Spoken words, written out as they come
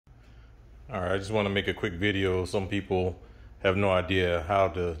All right, I just want to make a quick video. Some people have no idea how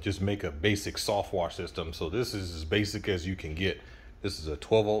to just make a basic soft wash system. So this is as basic as you can get. This is a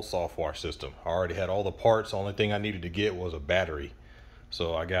 12-volt soft wash system. I already had all the parts. The only thing I needed to get was a battery.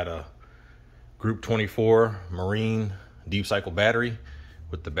 So I got a Group 24 Marine deep cycle battery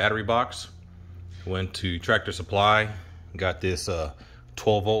with the battery box. Went to Tractor Supply, got this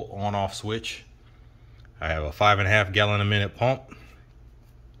 12-volt on-off switch. I have a 5.5 gallon a minute pump.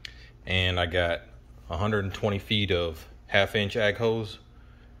 And I got 120 feet of 1/2-inch ag hose.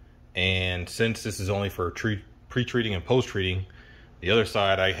 And since this is only for pre-treating and post-treating, the other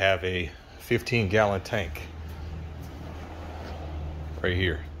side I have a 15-gallon tank right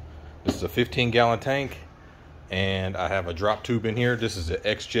here. This is a 15-gallon tank, and I have a drop tube in here. This is an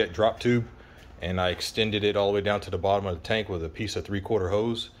X-Jet drop tube, and I extended it all the way down to the bottom of the tank with a piece of 3/4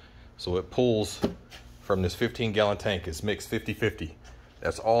 hose. So it pulls from this 15-gallon tank. It's mixed 50-50.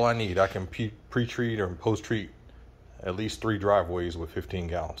 That's all I need. I can pre-treat or post-treat at least 3 driveways with 15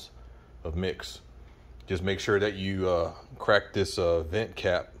 gallons of mix. Just make sure that you crack this vent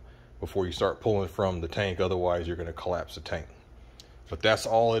cap before you start pulling from the tank. Otherwise, you're going to collapse the tank. But that's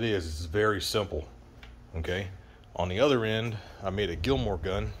all it is. It's very simple. Okay. On the other end, I made a Gilmore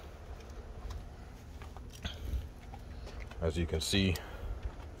gun. As you can see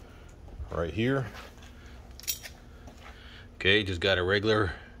right here. Okay, just got a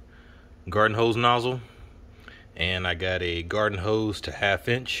regular garden hose nozzle, and I got a garden hose to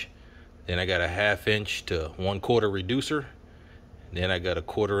 1/2-inch. Then I got a 1/2-inch to 1/4 reducer. Then I got a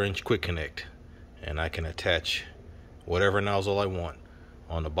 1/4-inch quick connect, and I can attach whatever nozzle I want.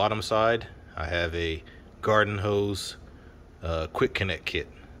 On the bottom side, I have a garden hose quick connect kit,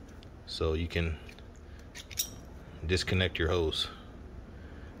 so you can disconnect your hose.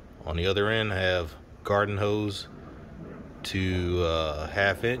 On the other end, I have garden hose to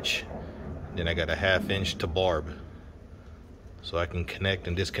 1/2-inch. Then I got a 1/2-inch to barb, so I can connect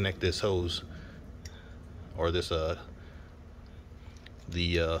and disconnect this hose, or this the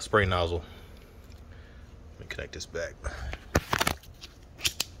spray nozzle. Let me connect this back.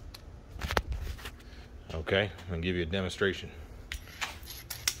 Okay, I'm gonna give you a demonstration.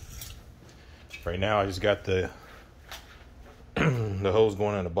 Right now I just got the the hose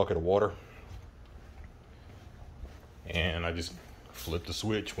going in a bucket of water, and I just flip the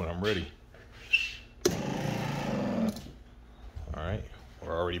switch when I'm ready. All right,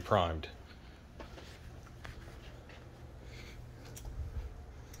 we're already primed.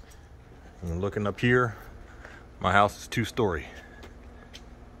 And looking up here, my house is 2-story.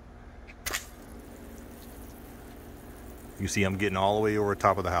 You see I'm getting all the way over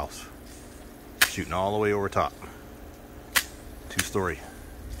top of the house. Shooting all the way over top. 2-story.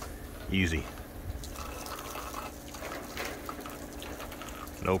 Easy.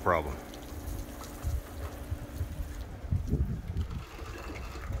 No problem.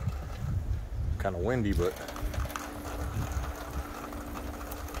 Kind of windy, but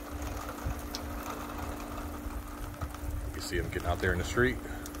you can see them getting out there in the street.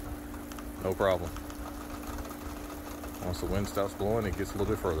 No problem. Once the wind stops blowing, it gets a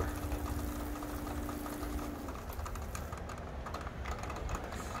little bit further.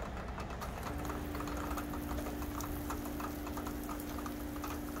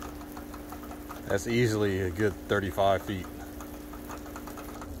 That's easily a good 35 feet.